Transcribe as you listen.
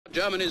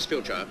Germany's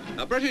future,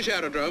 a British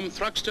aerodrome,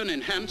 Thruxton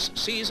in Hants,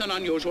 sees an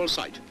unusual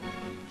sight.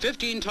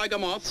 15 Tiger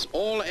Moths,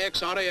 all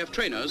ex-R.A.F.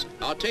 trainers,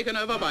 are taken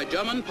over by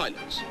German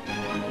pilots.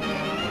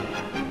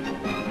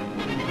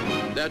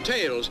 Their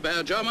tails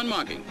bear German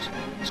markings.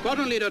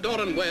 Squadron leader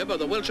Doran-Webb of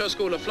the Wiltshire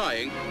School of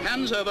Flying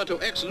hands over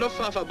to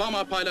ex-Luftwaffe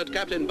bomber pilot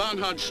Captain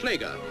Barnhard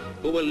Schleager,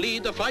 who will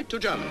lead the flight to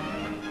Germany.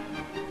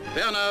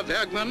 Werner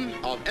Wegmann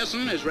of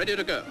Essen is ready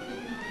to go.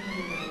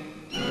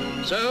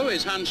 So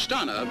is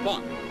Staner of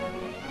Bonn.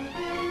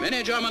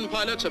 Many German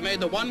pilots have made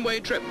the one-way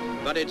trip,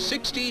 but it's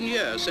 16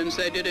 years since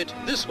they did it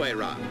this way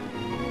round.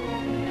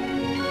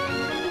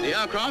 The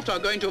aircraft are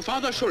going to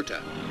Father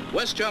Schulte,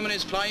 West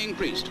Germany's flying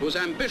priest, whose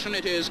ambition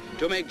it is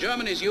to make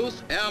Germany's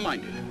youth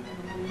air-minded.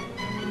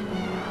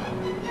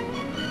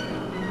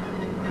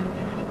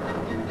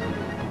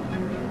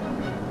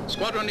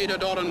 Squadron leader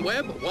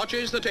Doran-Webb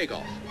watches the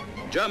takeoff.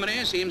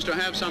 Germany seems to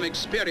have some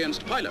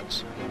experienced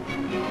pilots.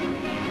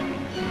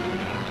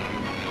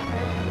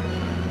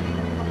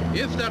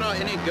 If there are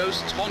any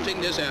ghosts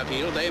haunting this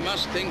airfield, they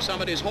must think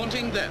somebody's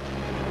haunting them.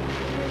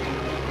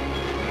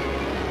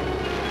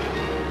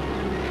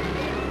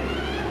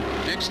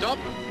 Next stop,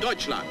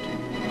 Deutschland.